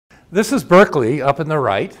This is Berkeley up in the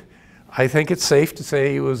right. I think it's safe to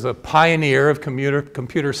say he was a pioneer of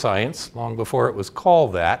computer science long before it was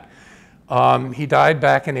called that. He died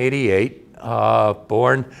back in '88,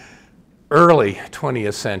 born early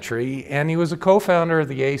 20th century, and he was a co-founder of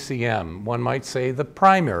the ACM, one might say the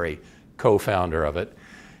primary co-founder of it.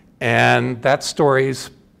 And that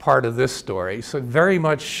story's part of this story, so very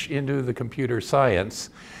much into the computer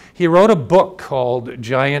science. He wrote a book called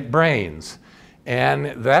Giant Brains, and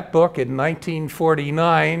that book in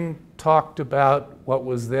 1949 talked about what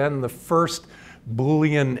was then the first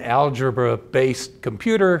Boolean algebra-based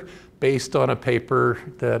computer based on a paper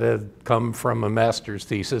that had come from a master's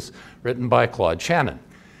thesis written by Claude Shannon.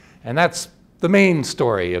 And that's the main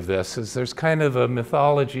story of this, is there's kind of a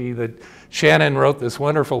mythology that Shannon wrote this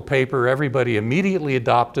wonderful paper, everybody immediately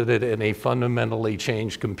adopted it, and they fundamentally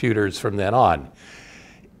changed computers from then on.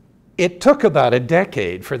 It took about a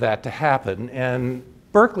decade for that to happen, and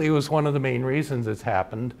Berkeley was one of the main reasons it's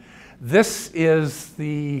happened. This is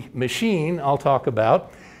the machine I'll talk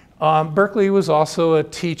about. Berkeley was also a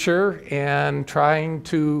teacher and trying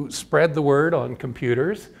to spread the word on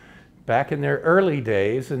computers back in their early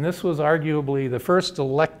days, and this was arguably the first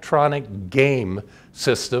electronic game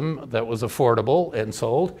system that was affordable and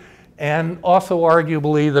sold, and also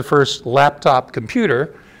arguably the first laptop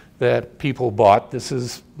computer that people bought. This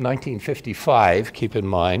is 1955, keep in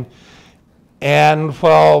mind. And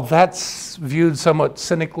while that's viewed somewhat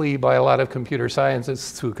cynically by a lot of computer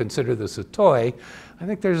scientists who consider this a toy, I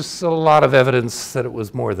think there's a lot of evidence that it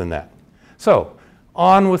was more than that. So,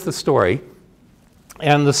 on with the story.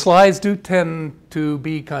 And the slides do tend to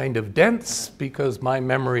be kind of dense because my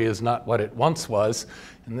memory is not what it once was,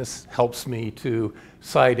 and this helps me to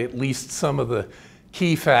cite at least some of the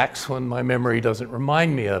key facts when my memory doesn't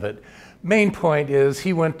remind me of it. Main point is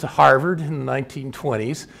he went to Harvard in the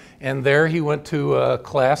 1920s, and there he went to a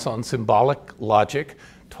class on symbolic logic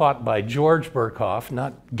taught by George Birkhoff,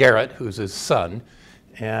 not Garrett, who's his son,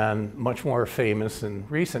 and much more famous in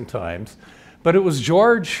recent times. But it was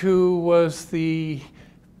George who was the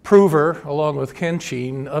prover, along with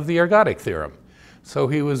Kenshin, of the ergodic theorem. So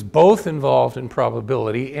he was both involved in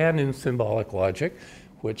probability and in symbolic logic,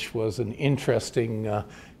 which was an interesting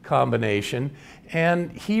combination.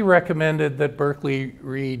 And he recommended that Berkeley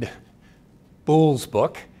read Boole's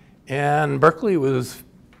book, and Berkeley was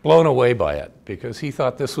blown away by it because he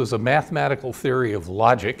thought this was a mathematical theory of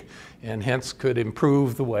logic and hence could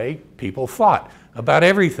improve the way people thought about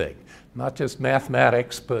everything, not just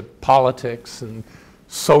mathematics, but politics and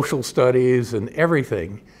social studies and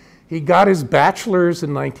everything. He got his bachelor's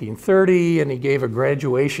in 1930, and he gave a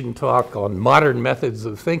graduation talk on modern methods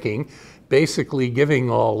of thinking, basically giving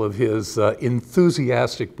all of his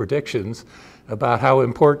enthusiastic predictions about how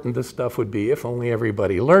important this stuff would be if only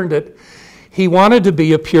everybody learned it. He wanted to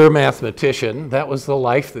be a pure mathematician. That was the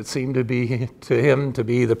life that seemed to be to him to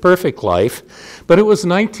be the perfect life. But it was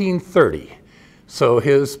 1930. So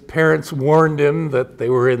his parents warned him that they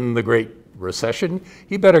were in the Great Recession.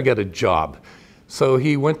 He better get a job. So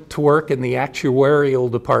he went to work in the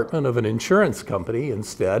actuarial department of an insurance company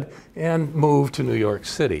instead and moved to New York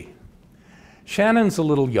City. Shannon's a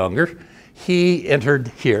little younger. He entered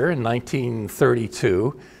here in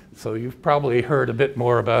 1932, so you've probably heard a bit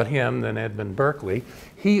more about him than Edmund Berkeley.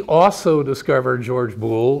 He also discovered George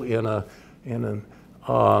Boole in a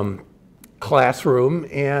classroom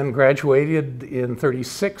and graduated in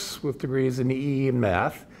 '36 with degrees in EE and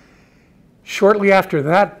math. Shortly after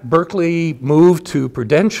that, Berkeley moved to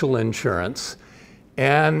Prudential Insurance,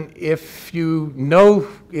 and if you know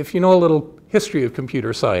a little history of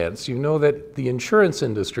computer science, you know that the insurance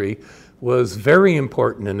industry was very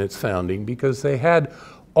important in its founding because they had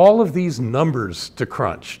all of these numbers to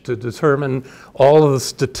crunch to determine all of the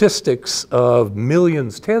statistics of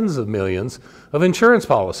millions, tens of millions of insurance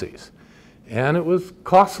policies. And it was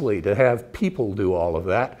costly to have people do all of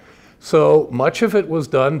that. So much of it was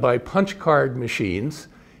done by punch card machines.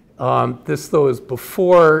 This, though, is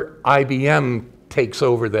before IBM takes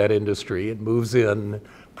over that industry. It moves in,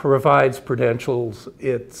 provides Prudential's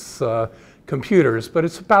its computers, but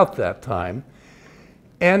it's about that time.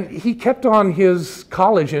 And he kept on his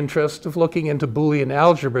college interest of looking into Boolean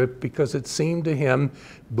algebra because it seemed to him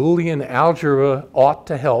Boolean algebra ought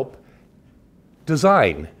to help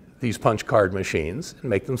design these punch card machines and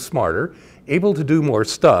make them smarter, able to do more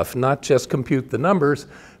stuff, not just compute the numbers,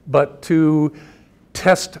 but to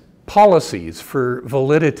test policies for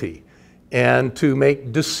validity and to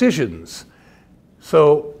make decisions.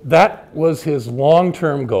 So that was his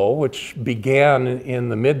long-term goal, which began in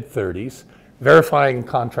the mid-30s, verifying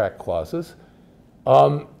contract clauses.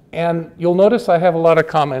 And you'll notice I have a lot of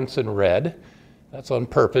comments in red. That's on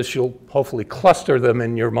purpose. You'll hopefully cluster them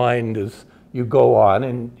in your mind as you go on,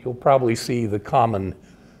 and you'll probably see the common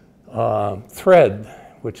thread,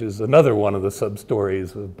 which is another one of the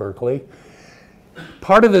sub-stories of Berkeley.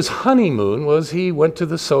 Part of his honeymoon was he went to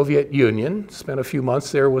the Soviet Union, spent a few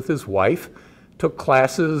months there with his wife, took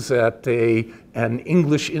classes at an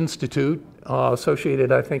English institute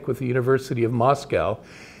associated, I think, with the University of Moscow.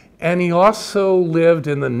 And he also lived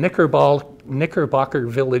in the Knickerbocker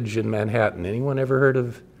Village in Manhattan. Anyone ever heard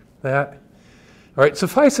of that? All right,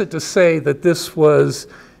 suffice it to say that this was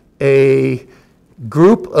a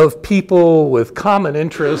group of people with common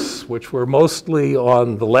interests, which were mostly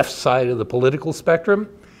on the left side of the political spectrum.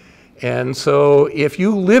 And so if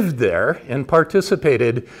you lived there and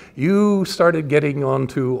participated, you started getting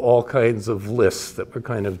onto all kinds of lists that were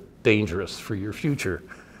kind of dangerous for your future.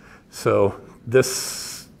 So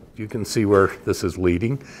this, you can see where this is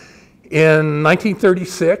leading. In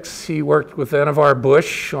 1936, he worked with Vannevar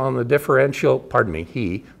Bush on the differential, pardon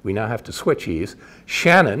me, we now have to switch he's.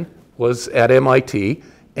 Shannon was at MIT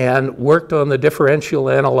and worked on the differential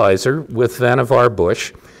analyzer with Vannevar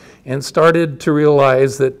Bush and started to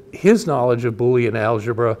realize that his knowledge of Boolean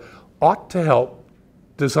algebra ought to help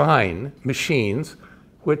design machines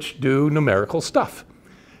which do numerical stuff.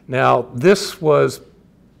 Now, this was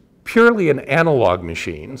purely an analog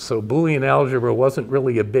machine, so Boolean algebra wasn't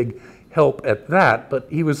really a big help at that, but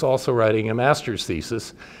he was also writing a master's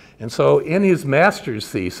thesis. And so in his master's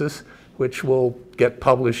thesis, which will get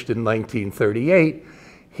published in 1938,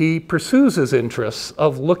 he pursues his interests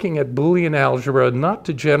of looking at Boolean algebra not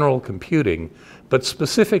to general computing, but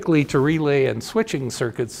specifically to relay and switching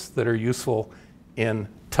circuits that are useful in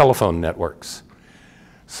telephone networks.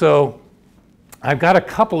 So I've got a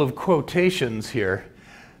couple of quotations here.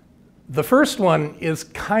 The first one is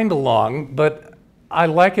kind of long, but I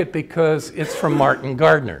like it because it's from Martin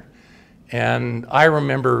Gardner. And I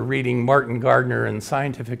remember reading Martin Gardner in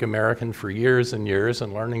Scientific American for years and years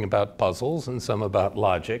and learning about puzzles and some about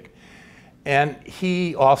logic. And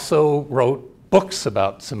he also wrote books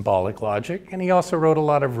about symbolic logic, and he also wrote a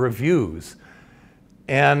lot of reviews.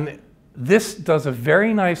 And this does a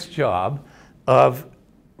very nice job of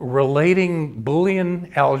relating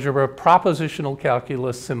Boolean algebra, propositional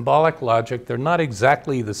calculus, symbolic logic. They're not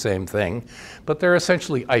exactly the same thing, but they're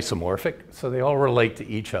essentially isomorphic, so they all relate to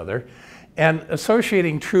each other. And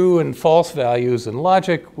associating true and false values in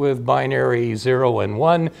logic with binary 0 and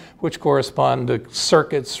 1, which correspond to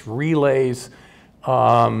circuits, relays,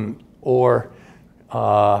 or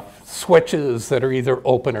switches that are either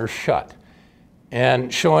open or shut.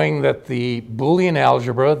 And showing that the Boolean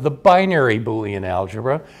algebra, the binary Boolean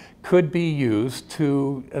algebra, could be used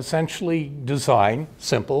to essentially design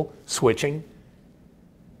simple switching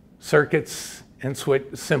circuits and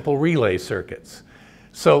simple relay circuits.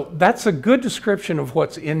 So that's a good description of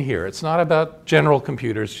what's in here. It's not about general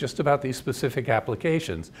computers, just about these specific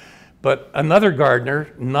applications. But another Gardner,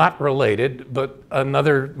 not related, but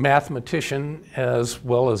another mathematician, as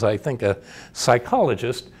well as I think a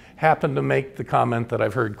psychologist, happened to make the comment that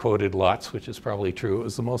I've heard quoted lots, which is probably true. It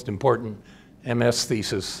was the most important MS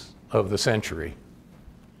thesis of the century.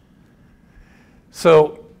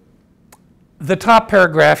 So the top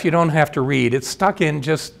paragraph you don't have to read. It's stuck in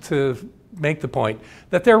just to make the point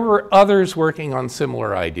that there were others working on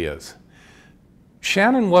similar ideas.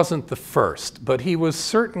 Shannon wasn't the first, but he was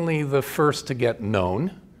certainly the first to get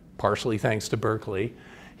known, partially thanks to Berkeley.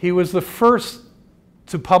 He was the first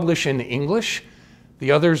to publish in English.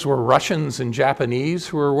 The others were Russians and Japanese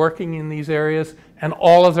who were working in these areas, and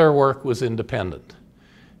all of their work was independent.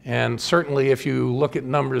 And certainly if you look at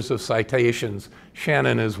numbers of citations,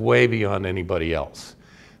 Shannon is way beyond anybody else.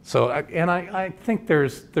 So, and I think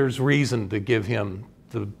there's reason to give him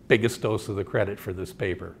the biggest dose of the credit for this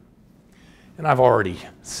paper. And I've already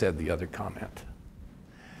said the other comment.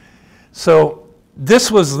 So this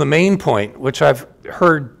was the main point, which I've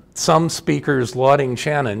heard some speakers lauding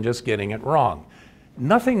Shannon just getting it wrong.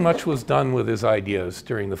 Nothing much was done with his ideas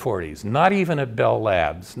during the 40s, not even at Bell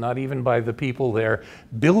Labs, not even by the people there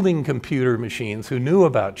building computer machines who knew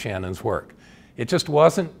about Shannon's work. It just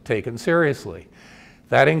wasn't taken seriously.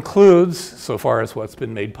 That includes, so far as what's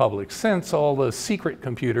been made public since, all the secret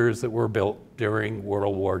computers that were built during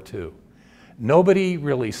World War II. Nobody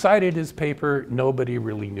really cited his paper, nobody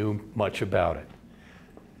really knew much about it.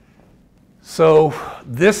 So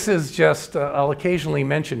this is just, I'll occasionally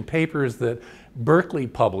mention papers that Berkeley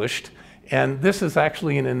published, and this is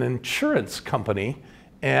actually in an insurance company,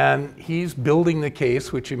 and he's building the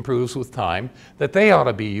case, which improves with time, that they ought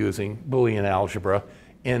to be using Boolean algebra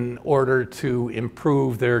in order to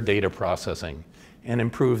improve their data processing and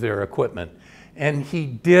improve their equipment. And he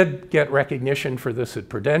did get recognition for this at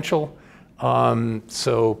Prudential,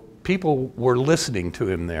 so people were listening to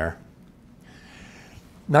him there.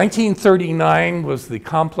 1939 was the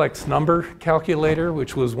complex number calculator,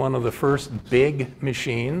 which was one of the first big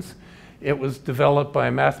machines. It was developed by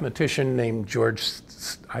a mathematician named George,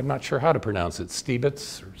 I'm not sure how to pronounce it,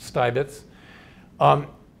 Stibitz.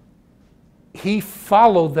 He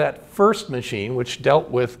followed that first machine, which dealt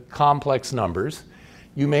with complex numbers.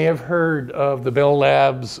 You may have heard of the Bell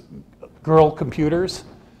Labs girl computers,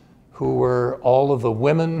 who were all of the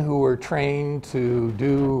women who were trained to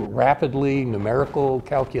do rapidly numerical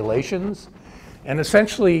calculations. And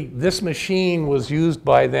essentially, this machine was used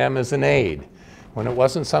by them as an aid. When it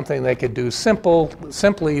wasn't something they could do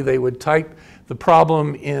simply they would type the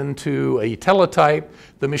problem into a teletype,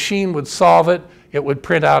 the machine would solve it, it would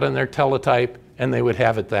print out in their teletype, and they would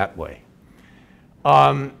have it that way.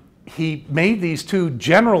 He made these two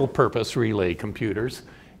general purpose relay computers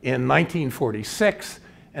in 1946,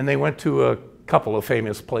 and they went to a couple of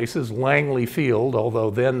famous places, Langley Field, although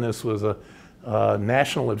then this was a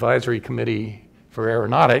National Advisory Committee for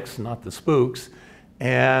Aeronautics, not the spooks,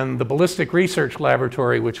 and the Ballistic Research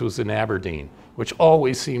Laboratory, which was in Aberdeen, which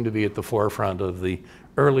always seemed to be at the forefront of the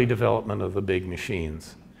early development of the big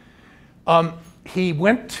machines. He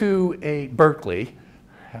went to Berkeley,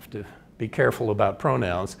 have to be careful about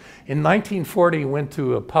pronouns. In 1940, he went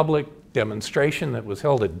to a public demonstration that was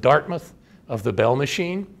held at Dartmouth of the Bell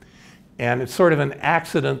machine. And it's sort of an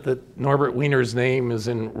accident that Norbert Wiener's name is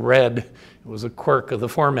in red. It was a quirk of the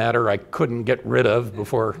formatter I couldn't get rid of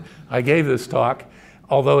before I gave this talk.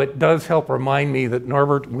 Although it does help remind me that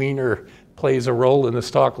Norbert Wiener plays a role in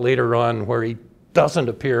this talk later on where he doesn't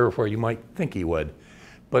appear where you might think he would.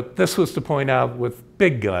 But this was to point out with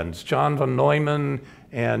big guns, John von Neumann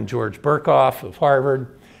and George Birkhoff of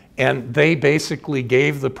Harvard, and they basically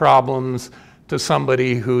gave the problems to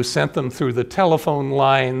somebody who sent them through the telephone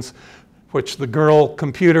lines, which the girl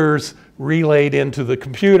computers relayed into the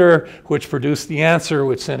computer, which produced the answer,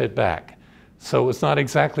 which sent it back. So it was not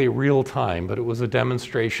exactly real time, but it was a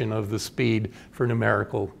demonstration of the speed for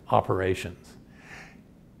numerical operations.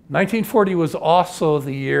 1940 was also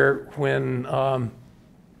the year when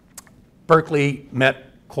Berkeley met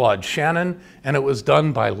Claude Shannon, and it was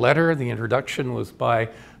done by letter. The introduction was by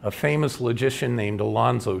a famous logician named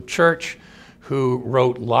Alonzo Church, who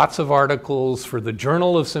wrote lots of articles for the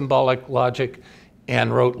Journal of Symbolic Logic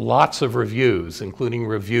and wrote lots of reviews, including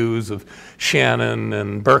reviews of Shannon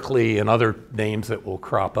and Berkeley and other names that will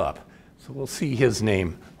crop up. So we'll see his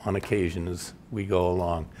name on occasion as we go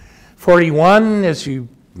along. 41, as you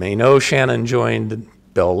may know, Shannon joined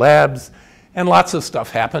Bell Labs, and lots of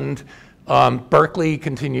stuff happened. Berkeley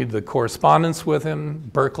continued the correspondence with him.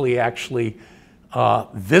 Berkeley actually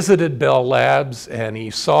visited Bell Labs, and he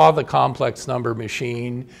saw the complex number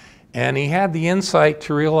machine, and he had the insight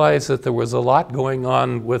to realize that there was a lot going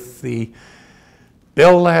on with the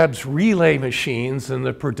Bell Labs relay machines and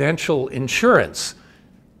the Prudential insurance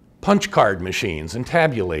punch card machines and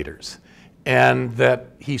tabulators, and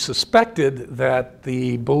that he suspected that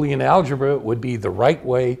the Boolean algebra would be the right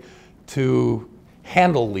way to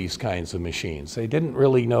handle these kinds of machines. They didn't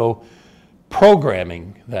really know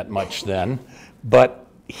programming that much then, but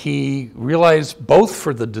he realized both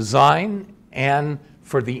for the design and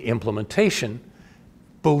for the implementation,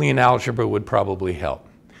 Boolean algebra would probably help.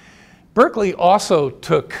 Berkeley also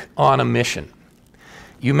took on a mission.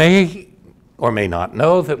 You may or may not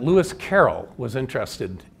know that Lewis Carroll was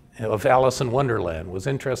interested, of Alice in Wonderland, was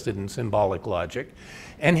interested in symbolic logic,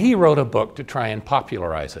 and he wrote a book to try and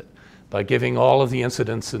popularize it by giving all of the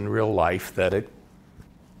incidents in real life that it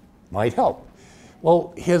might help.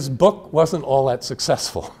 Well, his book wasn't all that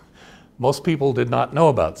successful. Most people did not know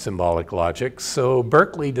about symbolic logic, so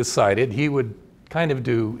Berkeley decided he would kind of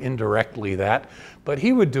do indirectly that, but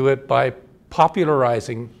he would do it by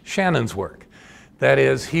popularizing Shannon's work. That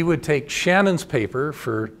is, he would take Shannon's paper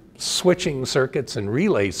for switching circuits and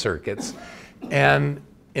relay circuits and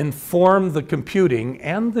inform the computing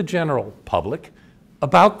and the general public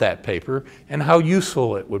about that paper and how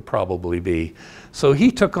useful it would probably be. So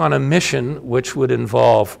he took on a mission which would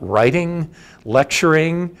involve writing,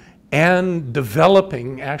 lecturing, and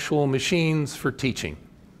developing actual machines for teaching.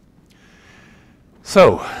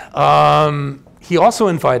 So he also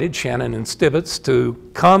invited Shannon and Stibitz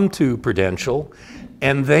to come to Prudential,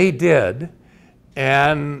 and they did.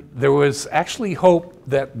 And there was actually hope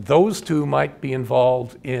that those two might be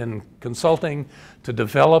involved in consulting to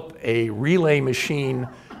develop a relay machine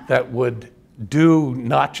that would do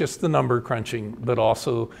not just the number crunching, but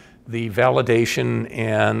also the validation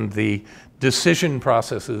and the decision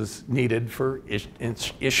processes needed for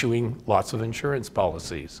issuing lots of insurance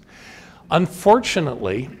policies.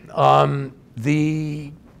 Unfortunately,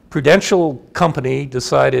 the Prudential company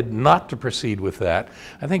decided not to proceed with that.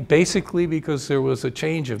 I think basically because there was a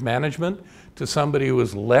change of management to somebody who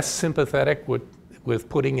was less sympathetic with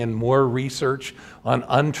putting in more research on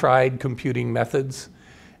untried computing methods.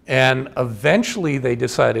 And eventually they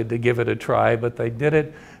decided to give it a try, but they did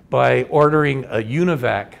it by ordering a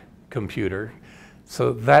UNIVAC computer.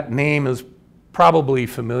 So that name is probably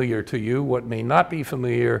familiar to you. What may not be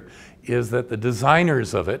familiar is that the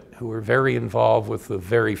designers of it, who were very involved with the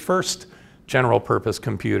very first general purpose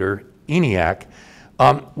computer, Geniac,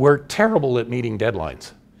 were terrible at meeting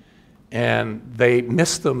deadlines. And they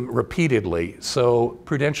missed them repeatedly. So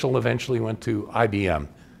Prudential eventually went to IBM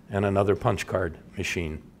and another punch card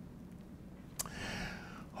machine.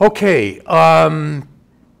 Okay,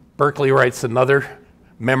 Berkeley writes another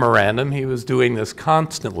memorandum. He was doing this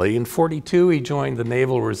constantly. In 42, he joined the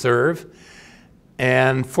Naval Reserve.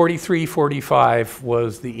 And 43, 45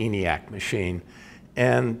 was the Geniac machine.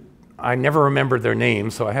 And I never remembered their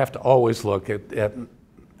names, so I have to always look at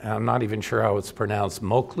I'm not even sure how it's pronounced,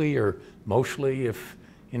 Mokley or Moshley, if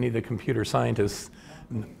any of the computer scientists,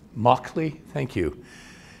 Mockley, thank you,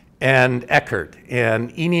 and Eckert.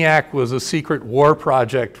 And Geniac was a secret war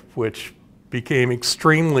project which became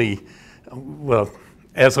extremely, well,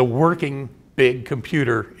 as a working big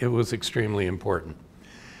computer, it was extremely important.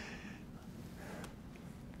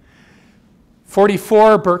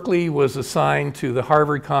 44, Berkeley was assigned to the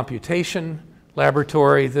Harvard Computation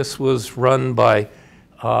Laboratory. This was run by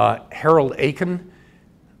Harold Aiken,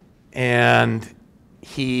 and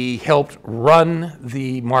he helped run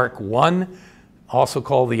the Mark I, also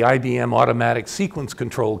called the IBM Automatic Sequence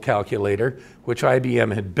Control Calculator, which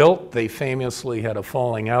IBM had built. They famously had a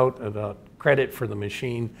falling out about credit for the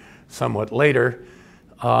machine somewhat later.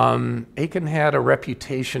 Aiken had a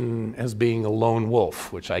reputation as being a lone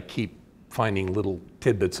wolf, which I keep finding little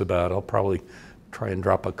tidbits about. I'll probably try and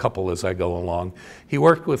drop a couple as I go along. He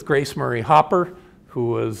worked with Grace Murray Hopper,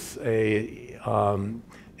 who was an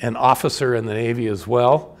officer in the Navy as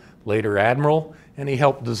well, later admiral, and he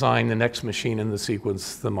helped design the next machine in the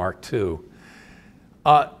sequence, the Mark II.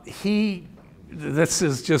 This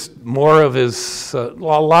is just more of his, a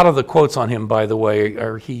lot of the quotes on him, by the way,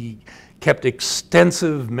 are he kept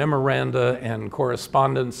extensive memoranda and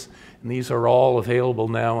correspondence, and these are all available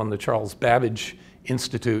now on the Charles Babbage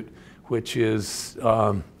Institute, which is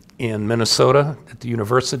in Minnesota at the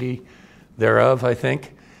university thereof, I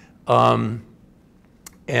think.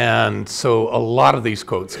 And so a lot of these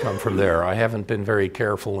quotes come from there. I haven't been very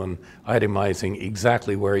careful in itemizing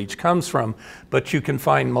exactly where each comes from, but you can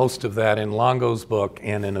find most of that in Longo's book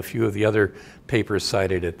and in a few of the other papers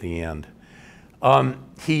cited at the end.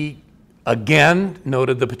 He again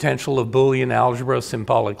noted the potential of Boolean algebra,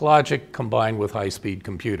 symbolic logic, combined with high-speed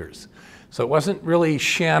computers. So it wasn't really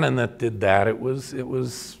Shannon that did that. It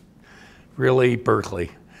was really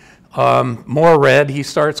Berkeley. More read, he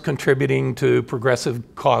starts contributing to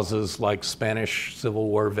progressive causes like Spanish Civil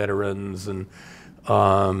War veterans and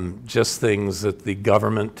just things that the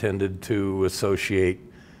government tended to associate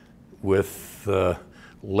with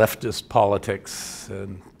leftist politics,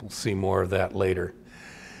 and we'll see more of that later.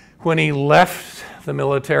 When he left the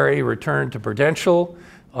military, returned to Prudential,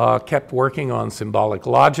 kept working on symbolic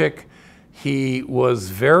logic. He was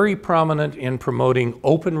very prominent in promoting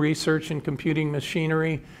open research in computing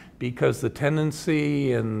machinery, because the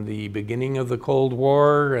tendency in the beginning of the Cold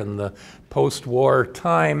War and the post-war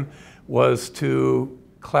time was to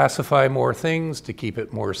classify more things, to keep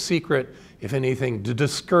it more secret, if anything, to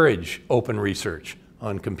discourage open research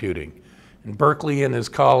on computing. And Berkeley and his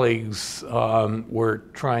colleagues were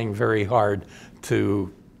trying very hard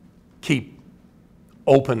to keep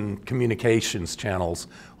open communications channels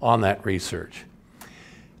on that research.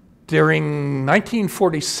 During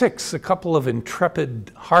 1946, a couple of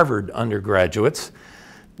intrepid Harvard undergraduates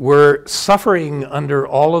were suffering under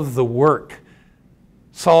all of the work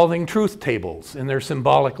solving truth tables in their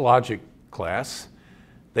symbolic logic class.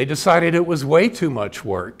 They decided it was way too much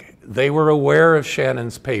work. They were aware of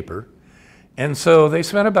Shannon's paper, and so they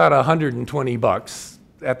spent about $120.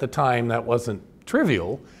 At the time, that wasn't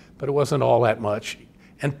trivial, but it wasn't all that much,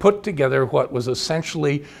 and put together what was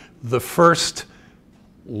essentially the first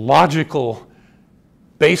logical,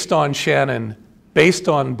 based on Shannon, based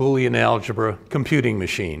on Boolean algebra computing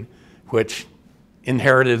machine, which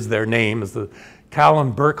inherited their name as the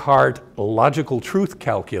Callen-Burckhardt Logical Truth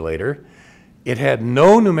Calculator. It had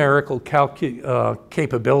no numerical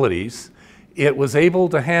capabilities. it was able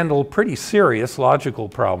to handle pretty serious logical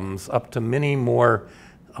problems, up to many more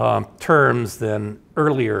terms than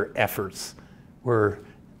earlier efforts were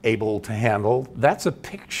able to handle. That's a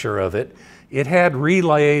picture of it. It had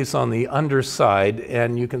relays on the underside,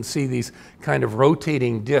 and you can see these kind of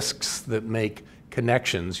rotating disks that make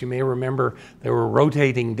connections. You may remember there were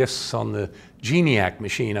rotating disks on the Geniac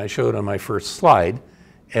machine I showed on my first slide,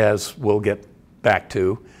 as we'll get back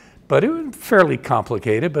to. But it was fairly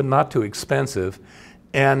complicated, but not too expensive.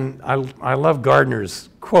 And I love Gardner's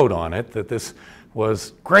quote on it, that this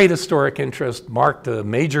was great historic interest, marked a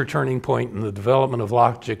major turning point in the development of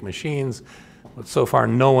logic machines, but so far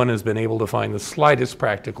no one has been able to find the slightest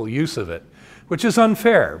practical use of it, which is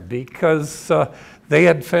unfair because they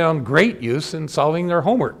had found great use in solving their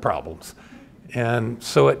homework problems. And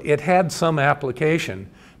so it had some application,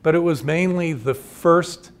 but it was mainly the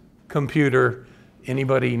first computer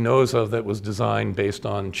anybody knows of that was designed based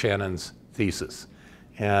on Shannon's thesis.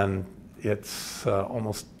 And it's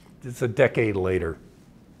it's a decade later.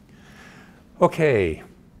 Okay,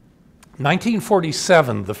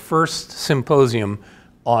 1947, the first symposium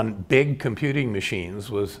on big computing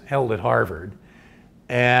machines was held at Harvard,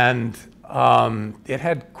 and it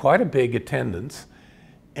had quite a big attendance.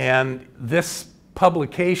 And this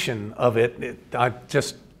publication of it, I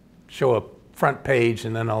just show a front page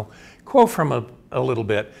and then I'll quote from a little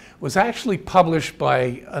bit, was actually published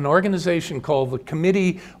by an organization called the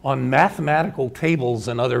Committee on Mathematical Tables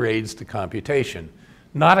and Other Aids to Computation,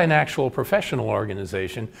 not an actual professional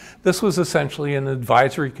organization. This was essentially an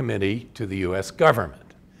advisory committee to the US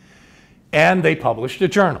government. And they published a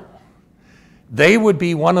journal. They would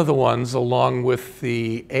be one of the ones, along with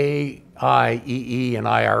the AIEE and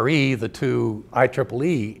IRE, the two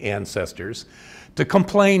IEEE ancestors, to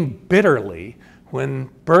complain bitterly when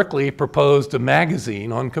Berkeley proposed a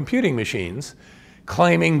magazine on computing machines,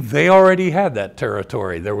 claiming they already had that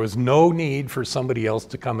territory. There was no need for somebody else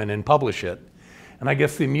to come in and publish it. And I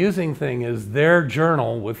guess the amusing thing is their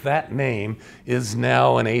journal with that name is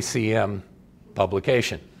now an ACM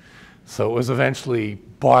publication. So it was eventually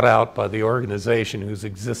bought out by the organization whose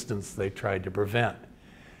existence they tried to prevent.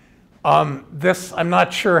 This, I'm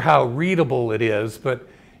not sure how readable it is, but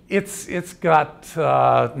it's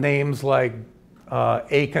got names like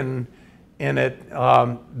Aiken in it.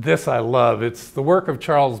 This I love. It's the work of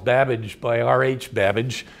Charles Babbage by R.H.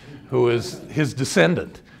 Babbage, who is his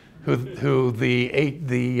descendant, who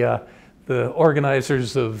the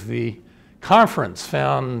organizers of the conference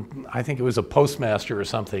found, I think it was a postmaster or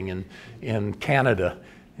something in Canada.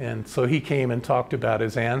 And so he came and talked about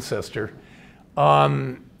his ancestor.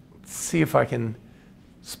 Let's see if I can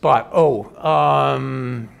spot,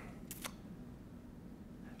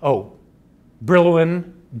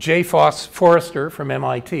 Brillouin, J. Forrester from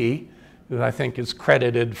MIT, who I think is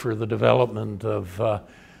credited for the development of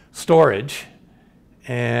storage.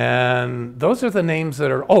 And those are the names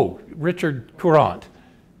that are, Richard Courant,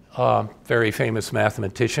 very famous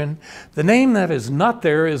mathematician. The name that is not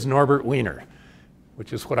there is Norbert Wiener,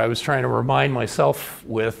 which is what I was trying to remind myself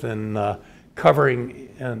with in covering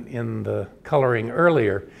in the coloring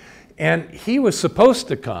earlier. And he was supposed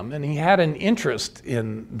to come, and he had an interest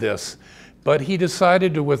in this, but he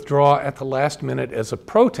decided to withdraw at the last minute as a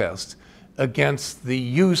protest against the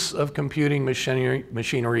use of computing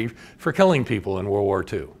machinery for killing people in World War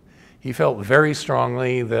II. He felt very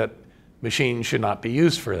strongly that machines should not be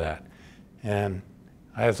used for that. And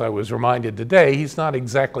as I was reminded today, he's not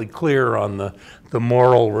exactly clear on the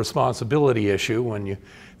moral responsibility issue when you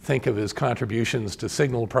think of his contributions to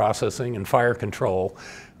signal processing and fire control.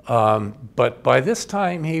 But by this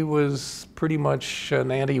time, he was pretty much an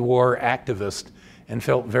anti-war activist and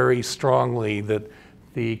felt very strongly that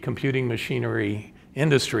the computing machinery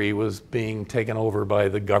industry was being taken over by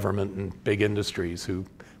the government and big industries who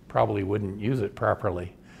probably wouldn't use it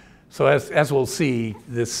properly. So as we'll see,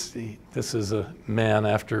 this is a man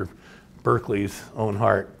after Berkeley's own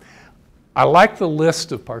heart. I like the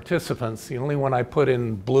list of participants. The only one I put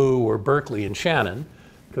in blue were Berkeley and Shannon,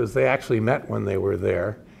 because they actually met when they were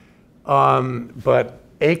there. But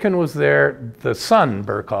Aiken was there, the son,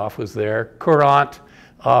 Berkhoff, was there, Courant,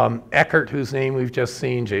 Eckert, whose name we've just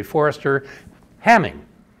seen, J. Forrester, Hamming,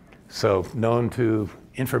 so known to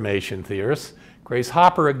information theorists, Grace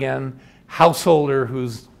Hopper again, Householder,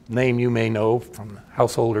 whose name you may know from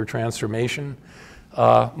Householder Transformation,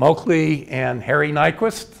 Moakley and Harry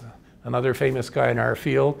Nyquist, another famous guy in our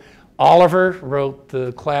field. Oliver wrote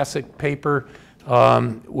the classic paper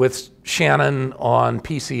with Shannon on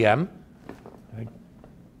PCM.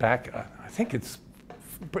 Back, I think it's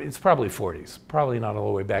probably 40s, probably not all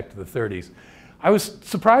the way back to the 30s. I was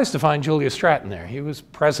surprised to find Julius Stratton there. He was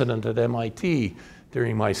president at MIT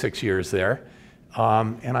during my 6 years there.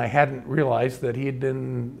 And I hadn't realized that he had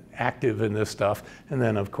been active in this stuff. And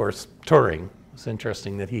then, of course, Turing. It's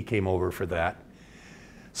interesting that he came over for that.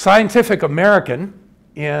 Scientific American,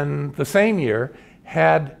 in the same year,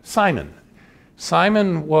 had Simon.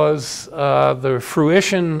 Simon was the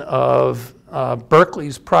fruition of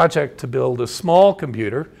Berkeley's project to build a small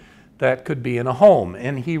computer that could be in a home.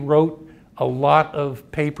 And he wrote a lot of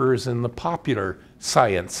papers in the popular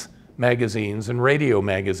science magazines and radio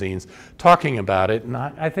magazines talking about it. And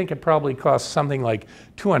I think it probably cost something like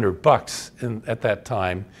 $200 at that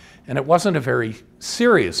time. And it wasn't a very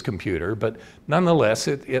serious computer, but nonetheless,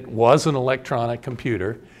 it was an electronic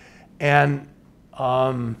computer. And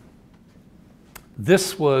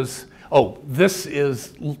this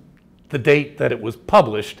is the date that it was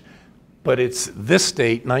published, but it's this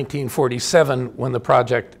date, 1947, when the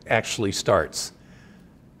project actually starts.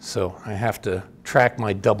 So I have to track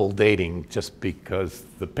my double dating just because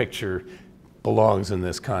the picture belongs in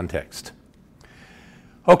this context.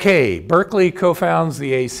 Okay, Berkeley co-founds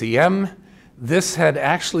the ACM. This had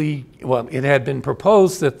actually, well, it had been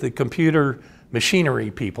proposed that the computer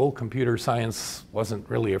machinery people, computer science wasn't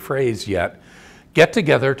really a phrase yet, get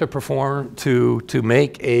together to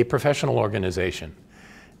make a professional organization.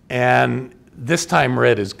 And this time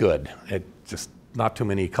red is good. It just, not too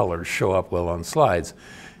many colors show up well on slides.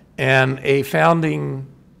 And a founding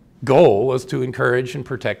goal was to encourage and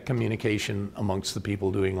protect communication amongst the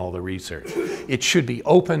people doing all the research. It should be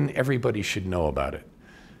open, everybody should know about it.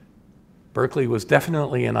 Berkeley was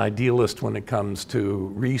definitely an idealist when it comes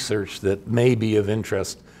to research that may be of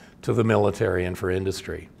interest to the military and for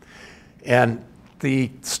industry. And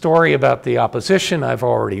the story about the opposition I've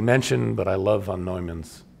already mentioned, but I love von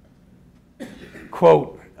Neumann's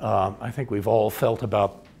quote. I think we've all felt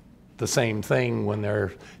about the same thing when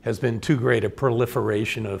there has been too great a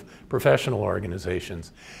proliferation of professional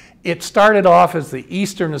organizations. It started off as the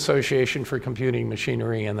Eastern Association for Computing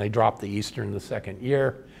Machinery, and they dropped the Eastern the second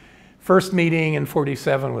year. First meeting in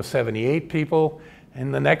 47 was 78 people,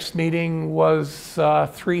 and the next meeting was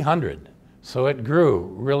 300. So it grew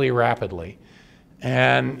really rapidly.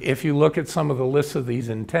 And if you look at some of the lists of these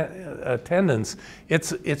attendants,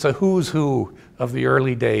 it's a who's who of the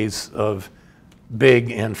early days of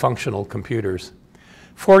big and functional computers.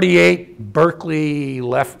 48, Berkeley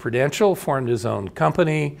left Prudential, formed his own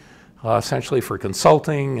company, essentially for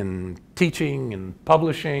consulting and teaching and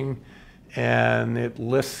publishing, and it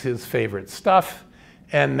lists his favorite stuff.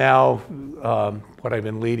 And now what I've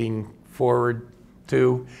been leading forward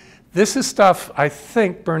to. This is stuff I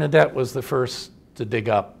think Bernadette was the first to dig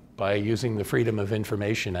up by using the Freedom of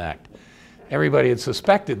Information Act. Everybody had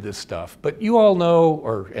suspected this stuff, but you all know,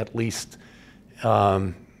 or at least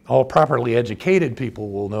all properly educated people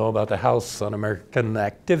will know about the House Un-American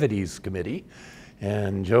Activities Committee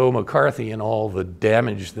and Joe McCarthy and all the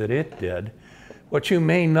damage that it did. What you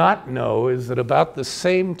may not know is that about the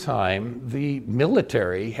same time, the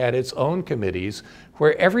military had its own committees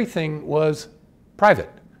where everything was private.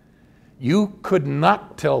 You could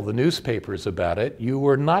not tell the newspapers about it. You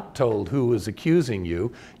were not told who was accusing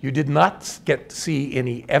you. You did not get to see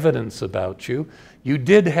any evidence about you. You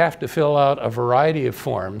did have to fill out a variety of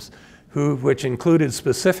forms which included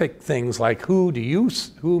specific things like whom do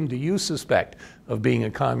you suspect of being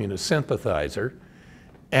a communist sympathizer?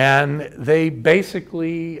 And they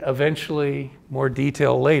basically, eventually, more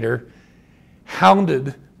detail later,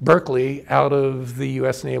 hounded Berkeley out of the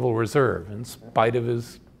US Naval Reserve in spite of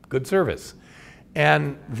his good service.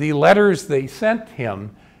 And the letters they sent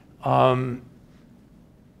him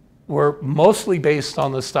were mostly based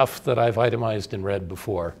on the stuff that I've itemized in red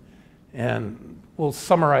before. And we'll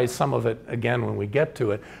summarize some of it again when we get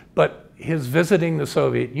to it. But his visiting the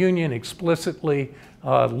Soviet Union explicitly,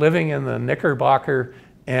 living in the Knickerbocker,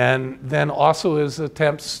 and then also his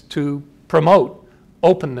attempts to promote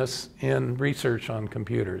openness in research on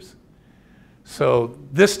computers. So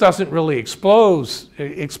this doesn't really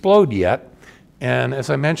explode yet. And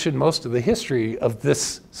as I mentioned, most of the history of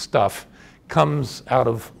this stuff comes out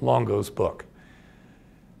of Longo's book.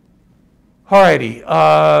 Alrighty,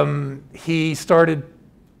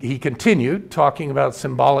 he continued talking about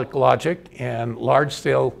symbolic logic and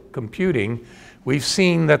large-scale computing. We've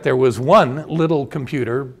seen that there was one little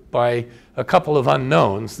computer by a couple of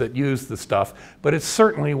unknowns that used the stuff, but it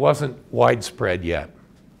certainly wasn't widespread yet.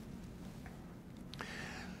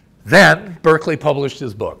 Then Berkeley published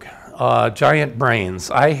his book, Giant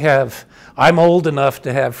Brains. I'm old enough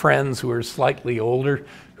to have friends who are slightly older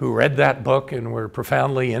who read that book and were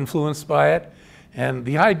profoundly influenced by it. And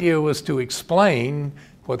the idea was to explain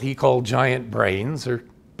what he called giant brains, or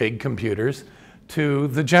big computers, to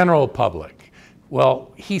the general public.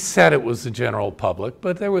 Well, he said it was the general public,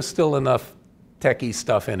 but there was still enough techie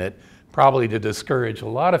stuff in it, probably to discourage a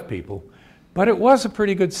lot of people. But it was a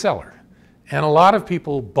pretty good seller. And a lot of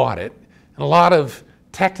people bought it. And a lot of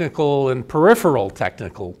technical and peripheral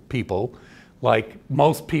technical people, like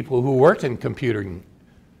most people who worked in computing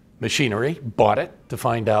machinery, bought it to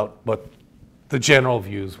find out what the general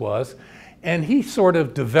views was. And he sort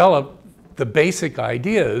of developed the basic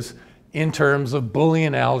ideas in terms of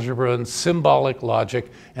Boolean algebra and symbolic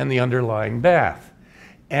logic and the underlying math.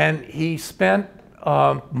 And he spent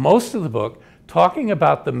most of the book talking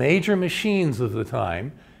about the major machines of the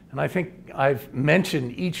time. And I think I've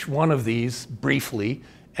mentioned each one of these briefly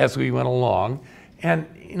as we went along. And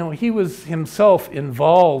you know, he was himself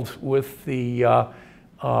involved with the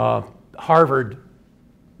Harvard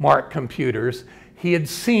Mark computers. He had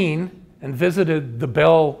seen and visited the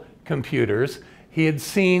Bell computers. He had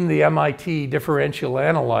seen the MIT differential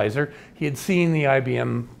analyzer. He had seen the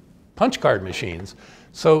IBM punch card machines.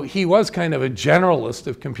 So he was kind of a generalist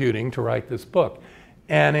of computing to write this book.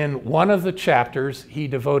 And in one of the chapters, he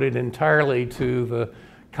devoted entirely to the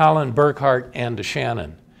Colin Burckhardt and to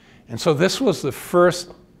Shannon. And so this was the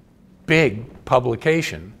first big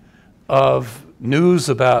publication of news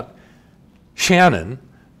about Shannon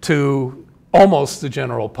to almost the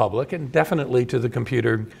general public, and definitely to the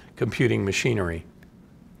computing machinery.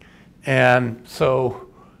 And so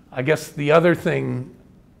I guess the other thing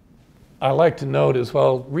I like to note is,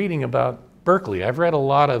 well, reading about Berkeley, I've read a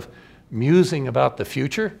lot of musing about the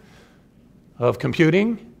future of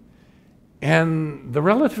computing, and the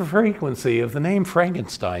relative frequency of the name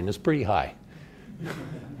Frankenstein is pretty high.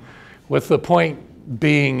 With the point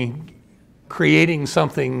being creating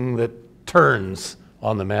something that turns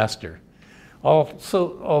on the master.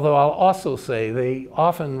 Also, although I'll also say they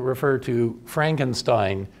often refer to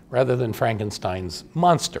Frankenstein rather than Frankenstein's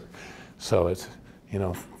monster. So it's, you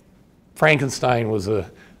know, Frankenstein was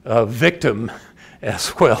a victim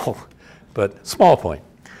as well, but small point.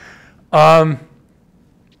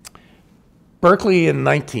 Berkeley in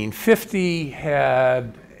 1950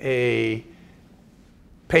 had a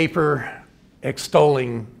paper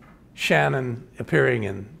extolling Shannon appearing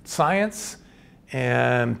in Science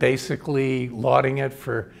and basically lauding it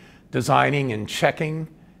for designing and checking,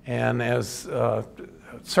 and as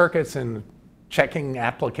circuits and checking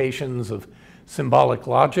applications of symbolic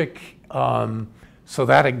logic. So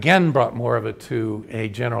that again brought more of it to a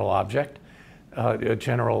general object, a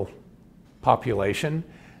general population.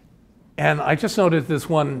 And I just noted this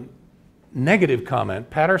one negative comment.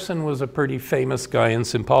 Patterson was a pretty famous guy in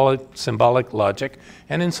symbolic logic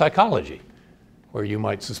and in psychology, where you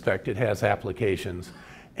might suspect it has applications.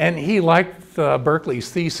 And he liked Berkeley's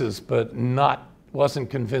thesis, but wasn't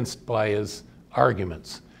convinced by his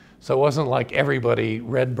arguments. So it wasn't like everybody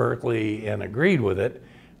read Berkeley and agreed with it,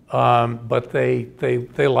 but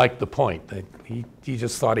they liked the point. He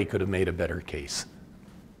just thought he could have made a better case.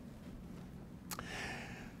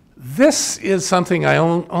 This is something I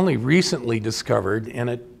only recently discovered, and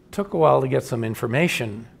it took a while to get some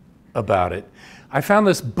information about it. I found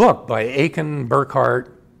this book by Aiken,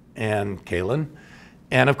 Burckhardt, and Kalin.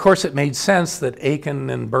 And of course it made sense that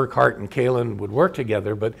Aiken and Burckhardt and Kalin would work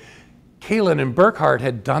together, but Kalin and Burckhardt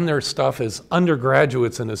had done their stuff as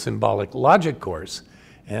undergraduates in a symbolic logic course.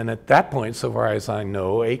 And at that point, so far as I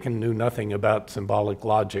know, Aiken knew nothing about symbolic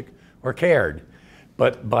logic or cared.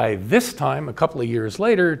 But by this time, a couple of years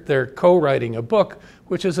later, they're co-writing a book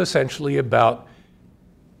which is essentially about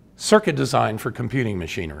circuit design for computing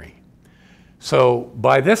machinery. So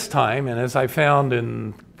by this time, and as I found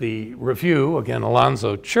in the review, again,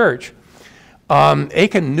 Alonzo Church,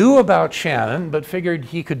 Aiken knew about Shannon, but figured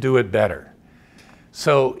he could do it better.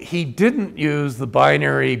 So he didn't use the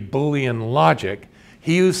binary Boolean logic.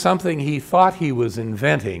 He used something he thought he was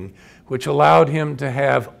inventing, which allowed him to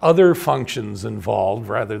have other functions involved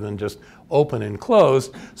rather than just open and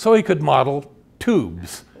closed, so he could model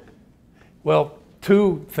tubes. Well,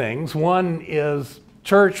 two things. One is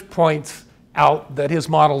Church points out that his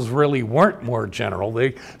models really weren't more general.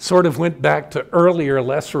 They sort of went back to earlier,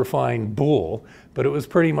 less refined Boole, but it was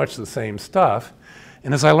pretty much the same stuff.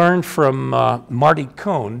 And as I learned from Marty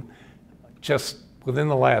Cohn just within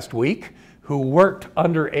the last week, who worked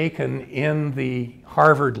under Aiken in the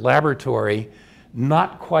Harvard laboratory,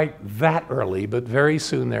 not quite that early, but very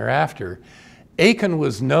soon thereafter, Aiken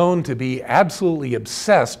was known to be absolutely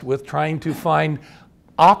obsessed with trying to find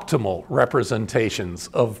optimal representations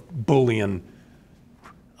of Boolean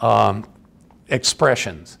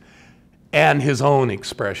expressions and his own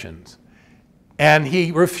expressions. And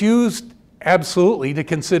he refused absolutely to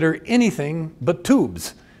consider anything but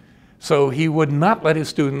tubes. So he would not let his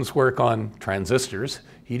students work on transistors.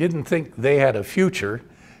 He didn't think they had a future.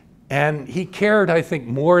 And he cared, I think,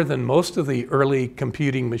 more than most of the early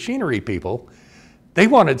computing machinery people. They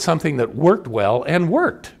wanted something that worked well and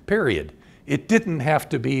worked, period. It didn't have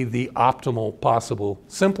to be the optimal possible,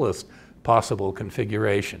 simplest possible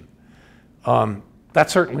configuration.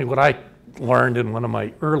 That's certainly what I learned in one of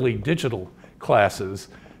my early digital classes.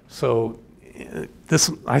 So this,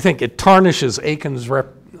 I think it tarnishes Aiken's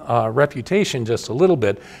reputation just a little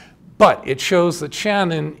bit, but it shows that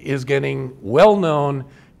Shannon is getting well known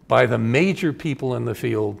by the major people in the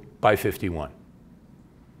field by 51.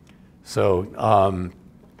 So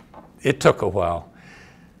it took a while.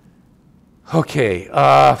 Okay,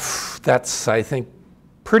 that's, I think,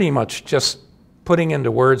 pretty much just putting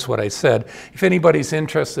into words what I said. If anybody's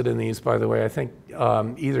interested in these, by the way, I think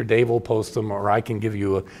either Dave will post them or I can give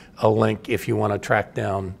you a link if you want to track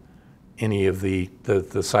down any of the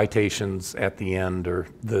citations at the end or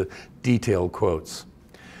the detailed quotes.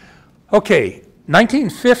 Okay,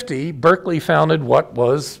 1950, Berkeley founded what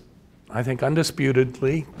was, I think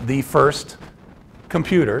undisputedly, the first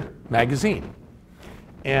computer magazine.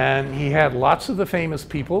 And he had lots of the famous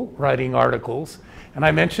people writing articles. And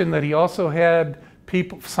I mentioned that he also had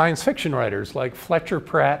people, science fiction writers like Fletcher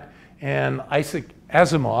Pratt and Isaac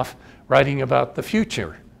Asimov writing about the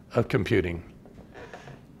future of computing.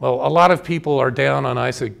 Well, a lot of people are down on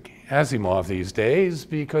Isaac Asimov these days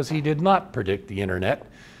because he did not predict the internet.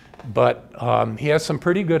 But he has some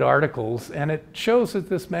pretty good articles, and it shows that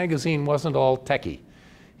this magazine wasn't all techie.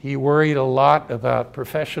 He worried a lot about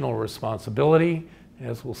professional responsibility,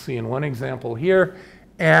 as we'll see in one example here,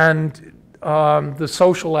 and the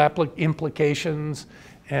social implications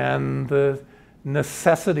and the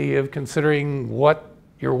necessity of considering what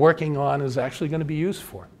you're working on is actually going to be used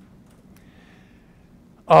for.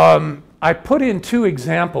 I put in two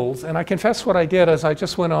examples, and I confess what I did is I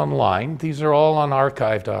just went online. These are all on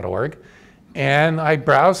archive.org, and I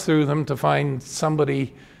browsed through them to find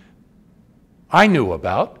somebody I knew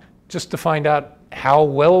about, just to find out how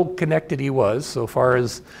well connected he was so far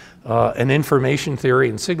as an information theory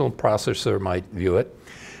and signal processor might view it.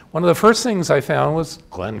 One of the first things I found was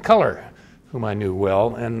Glenn Culler, whom I knew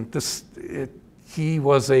well, and he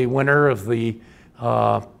was a winner of the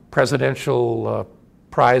presidential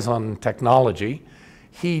prize on technology.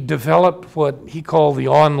 He developed what he called the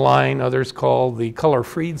online, others call the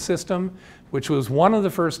Culler-Fried system, which was one of the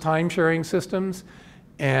first time-sharing systems.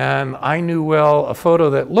 And I knew well a photo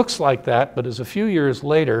that looks like that, but is a few years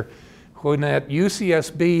later, when at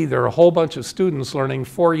UCSB there are a whole bunch of students learning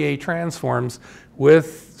Fourier transforms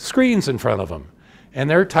with screens in front of them. And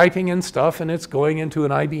they're typing in stuff, and it's going into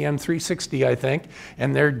an IBM 360, I think,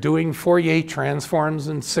 and they're doing Fourier transforms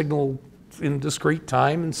and signal in discrete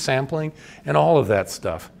time and sampling and all of that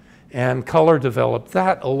stuff. And Culler developed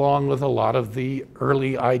that along with a lot of the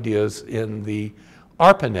early ideas in the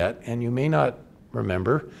ARPANET. And you may not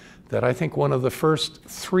remember that I think one of the first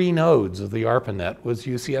 3 nodes of the ARPANET was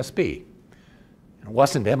UCSB. It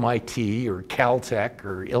wasn't MIT or Caltech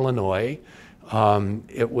or Illinois.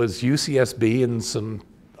 It was UCSB and some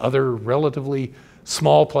other relatively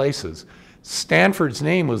small places. Stanford's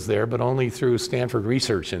name was there, but only through Stanford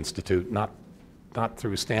Research Institute, not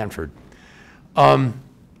through Stanford. The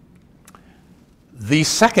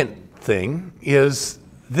second thing is,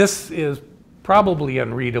 this is probably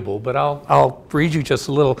unreadable, but I'll read you just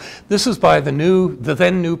a little. This is by the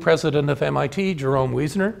then new president of MIT, Jerome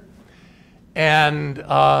Wiesner, and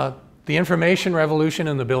the Information Revolution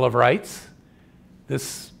and the Bill of Rights.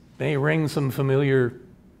 This may ring some familiar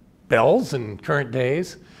bells in current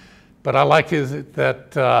days. But I like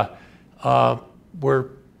that we're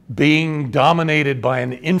being dominated by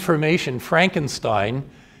an information Frankenstein.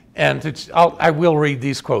 And I will read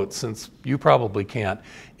these quotes since you probably can't.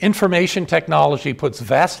 Information technology puts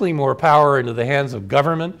vastly more power into the hands of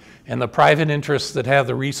government and the private interests that have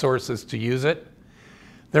the resources to use it.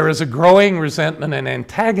 There is a growing resentment and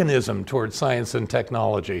antagonism towards science and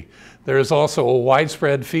technology. There is also a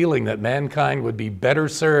widespread feeling that mankind would be better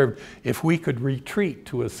served if we could retreat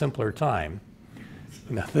to a simpler time.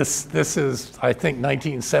 Now, this is, I think,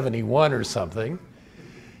 1971 or something.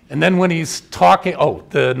 And then when he's talking,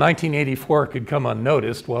 the 1984 could come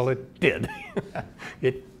unnoticed. Well, it did.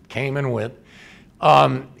 It came and went.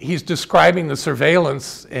 He's describing the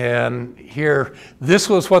surveillance, and here, this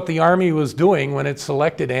was what the Army was doing when it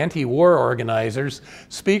selected anti-war organizers,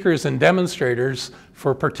 speakers, and demonstrators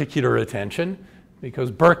for particular attention,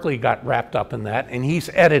 because Berkeley got wrapped up in that, and he's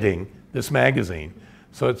editing this magazine.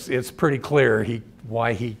 So it's pretty clear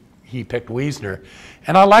why he he picked Wiesner.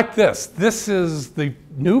 And I like this. This is the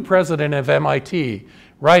new president of MIT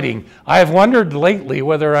writing, "I have wondered lately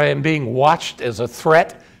whether I am being watched as a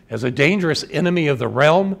threat, as a dangerous enemy of the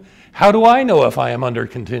realm. How do I know if I am under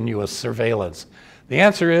continuous surveillance? The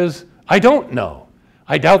answer is, I don't know.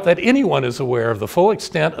 I doubt that anyone is aware of the full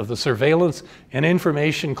extent of the surveillance and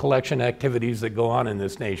information collection activities that go on in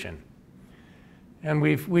this nation." And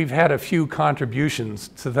we've had a few contributions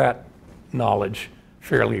to that knowledge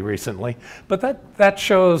fairly recently, but that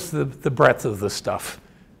shows the breadth of the stuff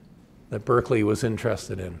that Berkeley was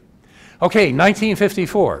interested in. Okay,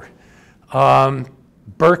 1954.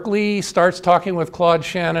 Berkeley starts talking with Claude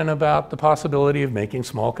Shannon about the possibility of making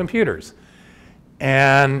small computers.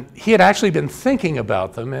 And he had actually been thinking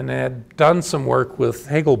about them and had done some work with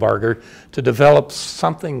Hegelbarger to develop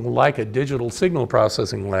something like a digital signal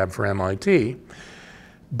processing lab for MIT.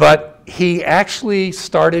 But he actually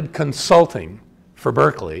started consulting for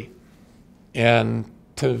Berkeley. And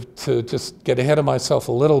to just get ahead of myself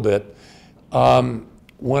a little bit,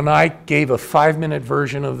 when I gave a 5-minute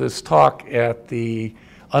version of this talk at the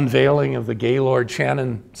unveiling of the Gaylord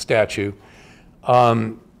Shannon statue,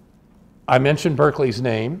 I mentioned Berkeley's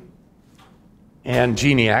name and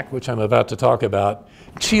Geniac, which I'm about to talk about.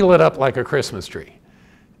 She lit up like a Christmas tree.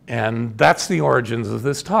 And that's the origins of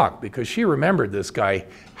this talk, because she remembered this guy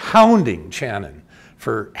hounding Shannon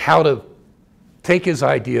for how to take his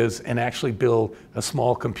ideas and actually build a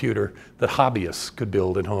small computer that hobbyists could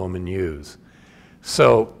build at home and use.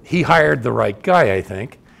 So he hired the right guy, I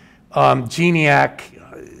think. Geniac,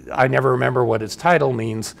 I never remember what its title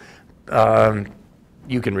means.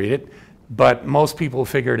 You can read it. But most people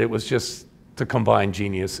figured it was just to combine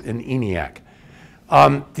genius and ENIAC.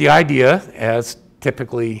 The idea, as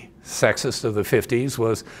typically sexist of the 50s,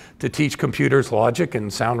 was to teach computers logic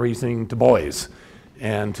and sound reasoning to boys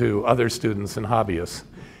and to other students and hobbyists.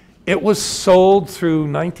 It was sold through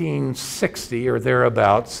 1960 or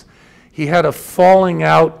thereabouts. He had a falling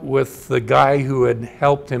out with the guy who had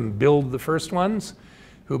helped him build the first ones,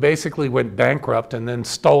 who basically went bankrupt and then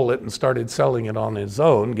stole it and started selling it on his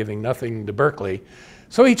own, giving nothing to Berkeley.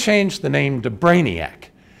 So he changed the name to Brainiac,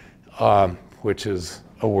 which is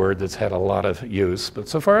a word that's had a lot of use. But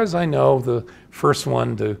so far as I know, the first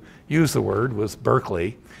one to use the word was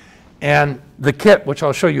Berkeley. And the kit, which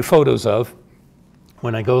I'll show you photos of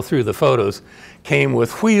when I go through the photos, came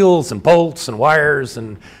with wheels and bolts and wires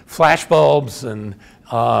and flash bulbs and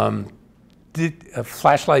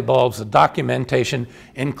flashlight bulbs, and documentation,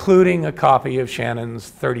 including a copy of Shannon's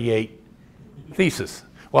 38 thesis.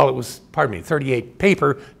 Well, it was, 38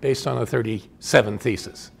 paper based on a 37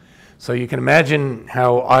 thesis. So you can imagine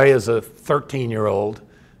how I, as a 13-year-old,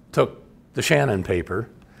 took the Shannon paper,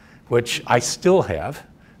 which I still have.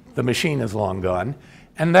 The machine is long gone.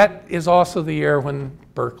 And that is also the year when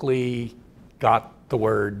Berkeley got the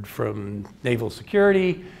word from Naval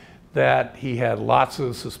Security that he had lots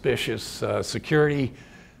of suspicious security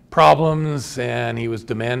problems, and he was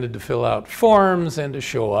demanded to fill out forms and to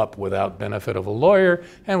show up without benefit of a lawyer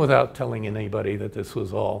and without telling anybody that this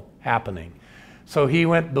was all happening. So he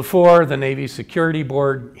went before the Navy Security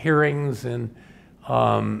Board hearings in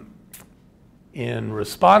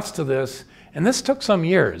response to this, and this took some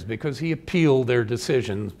years because he appealed their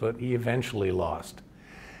decisions, but he eventually lost.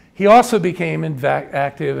 He also became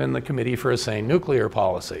active in the Committee for a Sane Nuclear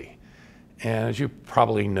Policy. And as you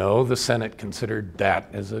probably know, the Senate considered that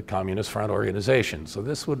as a Communist Front organization. So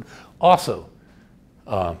this would also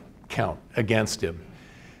count against him.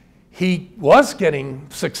 He was getting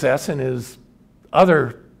success in his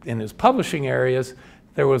publishing areas.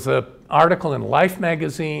 There was an article in Life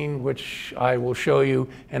magazine, which I will show you,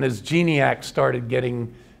 and as Geniac started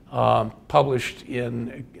getting published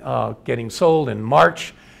getting sold in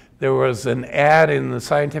March, there was an ad in the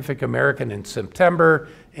Scientific American in September,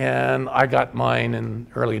 and I got mine in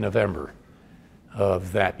early November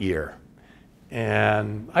of that year.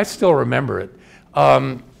 And I still remember it.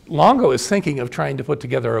 Longo is thinking of trying to put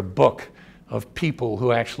together a book of people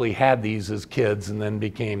who actually had these as kids and then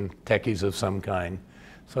became techies of some kind.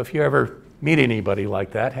 So if you ever meet anybody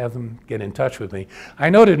like that, have them get in touch with me.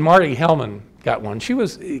 I noted Marty Hellman got one.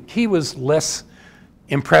 He was less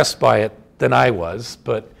impressed by it than I was,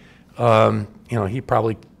 but he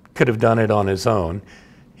probably could have done it on his own.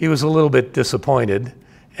 He was a little bit disappointed,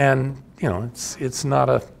 and it's not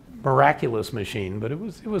a miraculous machine, but it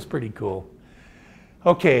was pretty cool.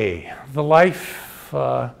 Okay, the life,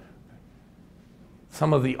 some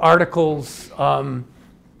of the articles.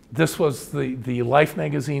 This was the Life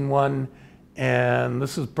magazine one, and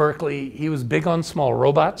this is Berkeley. He was big on small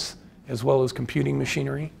robots as well as computing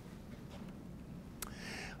machinery.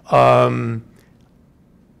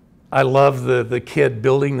 I love the kid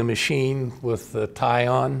building the machine with the tie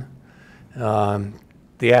on.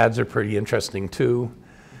 The ads are pretty interesting too.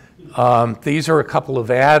 These are a couple of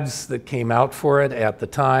ads that came out for it at the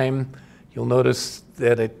time. You'll notice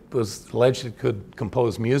that it was alleged it could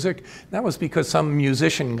compose music. That was because some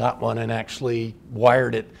musician got one and actually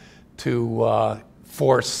wired it to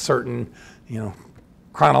force certain,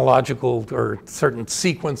 chronological or certain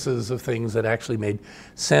sequences of things that actually made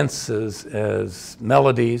sense as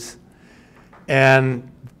melodies. And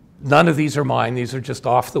none of these are mine. These are just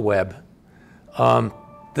off the web.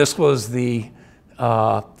 This was the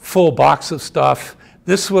full box of stuff.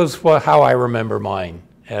 This was how I remember mine.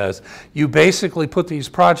 As you basically put these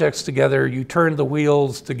projects together, you turned the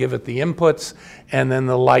wheels to give it the inputs, and then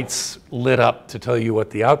the lights lit up to tell you what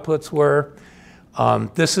the outputs were.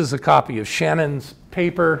 This is a copy of Shannon's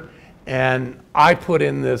paper, and I put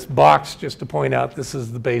in this box just to point out this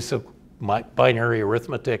is the basic binary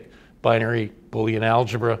arithmetic, binary Boolean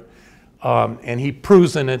algebra, and he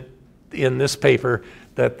proves in this paper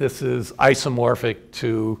that this is isomorphic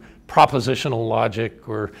to propositional logic,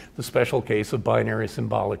 or the special case of binary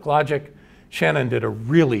symbolic logic. Shannon did a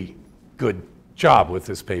really good job with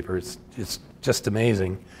this paper. It's just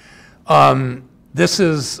amazing. This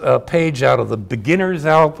is a page out of the beginner's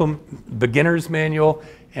manual,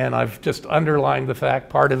 and I've just underlined the fact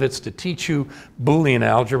part of it's to teach you Boolean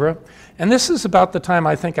algebra. And this is about the time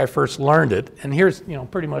I think I first learned it. And here's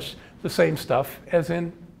pretty much the same stuff as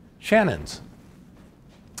in Shannon's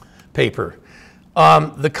paper.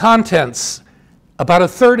 The contents, about a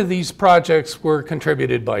third of these projects were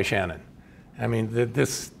contributed by Shannon. I mean,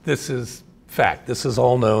 this is fact. This is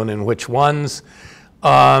all known in which ones.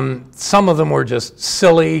 Some of them were just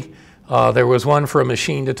silly. There was one for a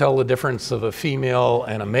machine to tell the difference of a female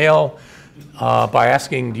and a male by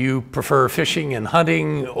asking, do you prefer fishing and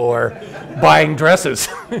hunting or buying dresses?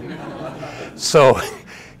 So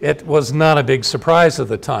it was not a big surprise at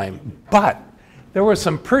the time. But there were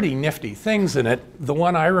some pretty nifty things in it. The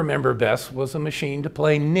one I remember best was a machine to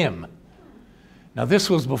play NIM. Now this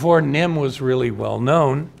was before NIM was really well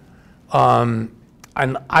known.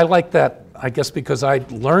 And I like that, I guess, because I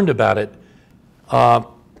learned about it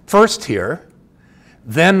first here.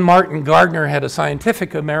 Then Martin Gardner had a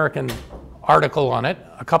Scientific American article on it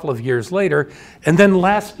a couple of years later. And then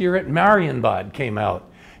last year at Marienbad came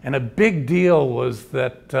out. And a big deal was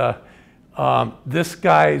that this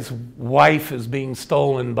guy's wife is being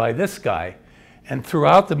stolen by this guy. And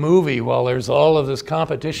throughout the movie, while there's all of this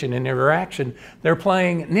competition and interaction, they're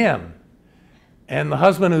playing NIM. And the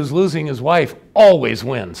husband who's losing his wife always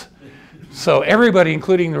wins. So everybody,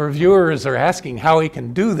 including the reviewers, are asking how he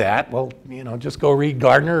can do that. Well, just go read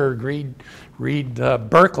Gardner or read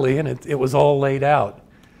Berkeley, and it was all laid out.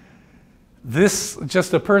 This,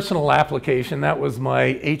 just a personal application, that was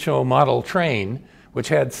my HO model train, which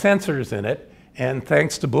had sensors in it, and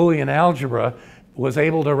thanks to Boolean algebra, was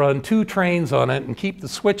able to run 2 trains on it and keep the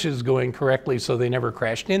switches going correctly so they never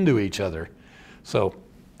crashed into each other. So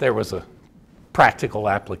there was a practical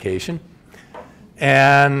application.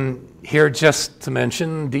 And here, just to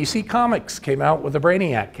mention, DC Comics came out with a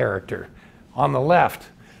Brainiac character on the left.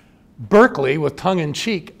 Berkeley, with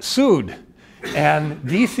tongue-in-cheek, sued. And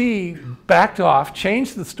DC backed off,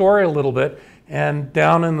 changed the story a little bit, and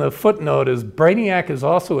down in the footnote is Brainiac is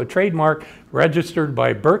also a trademark registered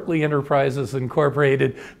by Berkeley Enterprises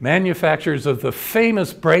Incorporated, manufacturers of the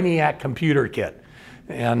famous Brainiac computer kit.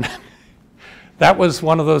 And that was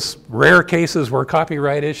one of those rare cases where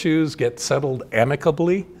copyright issues get settled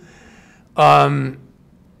amicably.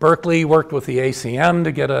 Berkeley worked with the ACM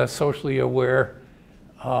to get a socially aware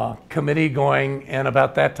committee going, and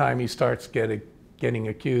about that time he starts getting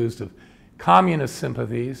accused of communist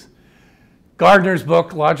sympathies. Gardner's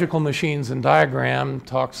book, Logical Machines and Diagram,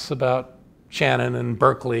 talks about Shannon and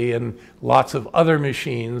Berkeley and lots of other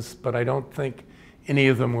machines, but I don't think any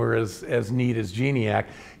of them were as neat as Geniac.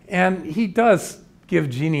 And he does give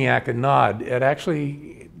Geniac a nod at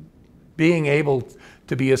actually being able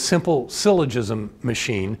to be a simple syllogism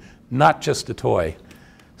machine, not just a toy.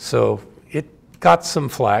 So it got some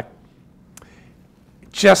flack.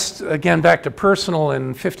 Just, again, back to personal,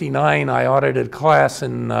 in '59, I audited a class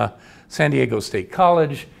in San Diego State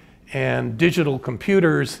College, and digital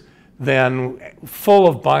computers, then full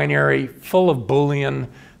of binary, full of Boolean.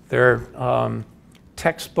 Their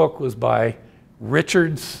textbook was by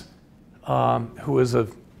Richards, who is a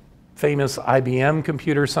famous IBM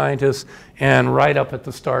computer scientist, and right up at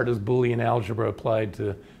the start is Boolean algebra applied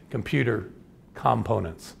to computer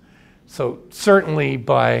components. So certainly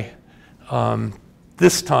by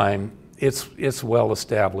this time, it's well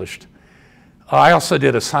established. I also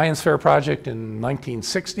did a science fair project in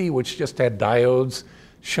 1960, which just had diodes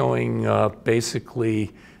showing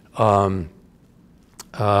basically and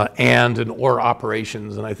or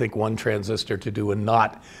operations, and I think one transistor to do a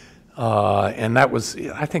not. And that was,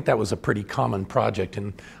 I think that was a pretty common project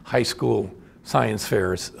in high school science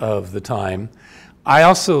fairs of the time. I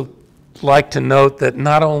also like to note that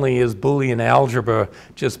not only is Boolean algebra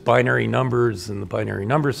just binary numbers in the binary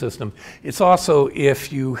number system, it's also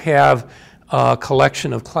if you have a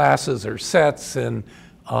collection of classes or sets and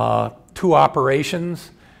two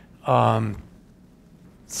operations,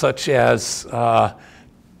 such as,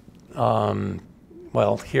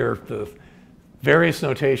 well, here the various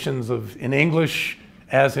notations of in English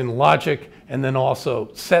as in logic, and then also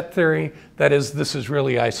set theory. That is, this is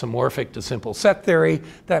really isomorphic to simple set theory.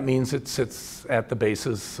 That means it sits at the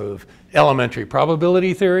basis of elementary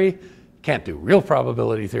probability theory. Can't do real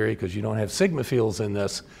probability theory because you don't have sigma fields in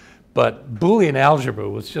this. But Boolean algebra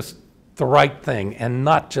was just the right thing, and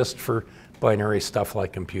not just for binary stuff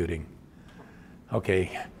like computing.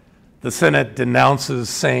 Okay, the Senate denounces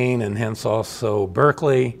Sane and hence also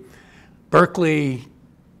Berkeley. Berkeley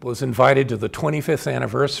was invited to the 25th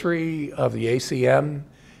anniversary of the ACM,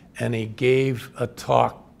 and he gave a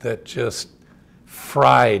talk that just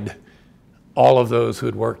fried all of those who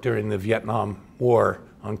had worked during the Vietnam War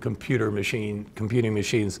on computing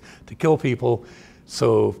machines to kill people.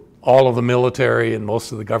 So all of the military and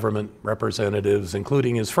most of the government representatives,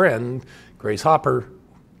 including his friend, Grace Hopper,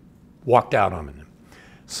 walked out on him.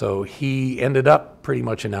 So he ended up pretty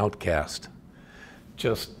much an outcast.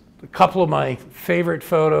 Just a couple of my favorite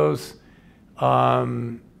photos.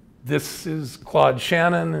 This is Claude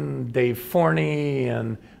Shannon and Dave Forney,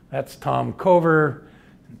 and that's Tom Cover,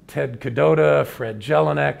 Ted Kadota, Fred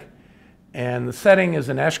Jelinek. And the setting is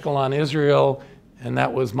in Ashkelon, Israel, and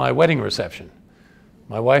that was my wedding reception.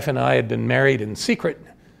 My wife and I had been married in secret,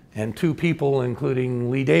 and two people,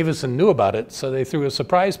 including Lee Davison, knew about it, so they threw a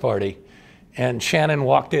surprise party. And Shannon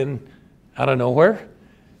walked in out of nowhere,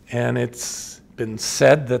 and it's been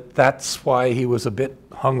said that that's why he was a bit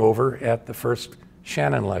hungover at the first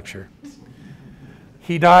Shannon lecture.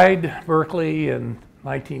 He died, Berkeley, in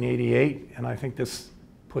 1988, and I think this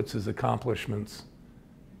puts his accomplishments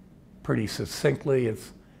pretty succinctly.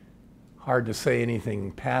 It's hard to say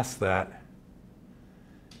anything past that.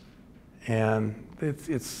 And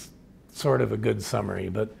it's sort of a good summary,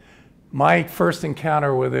 but my first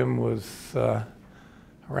encounter with him was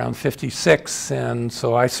around 56, and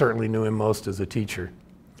so I certainly knew him most as a teacher.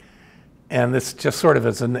 And this just sort of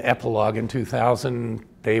as an epilogue. In 2000,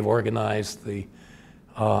 Dave organized the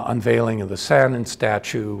unveiling of the Shannon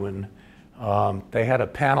statue, and they had a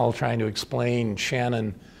panel trying to explain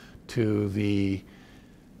Shannon to the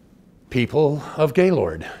people of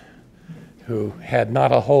Gaylord, who had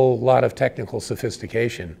not a whole lot of technical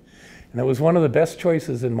sophistication. And it was one of the best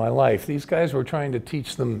choices in my life. These guys were trying to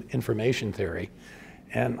teach them information theory,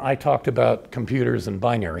 and I talked about computers and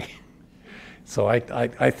binary. So I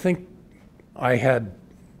think I had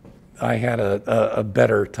a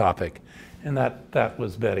better topic, and that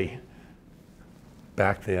was Betty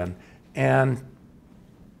back then. And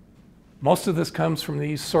most of this comes from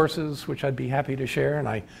these sources, which I'd be happy to share, and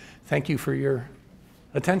I thank you for your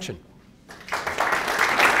attention.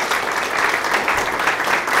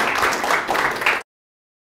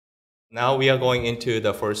 Now we are going into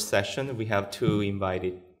the first session. We have two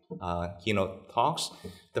invited keynote talks.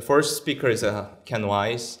 The first speaker is Ken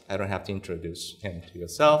Wise. I don't have to introduce him to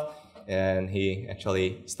yourself. And he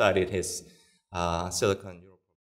actually studied his Silicon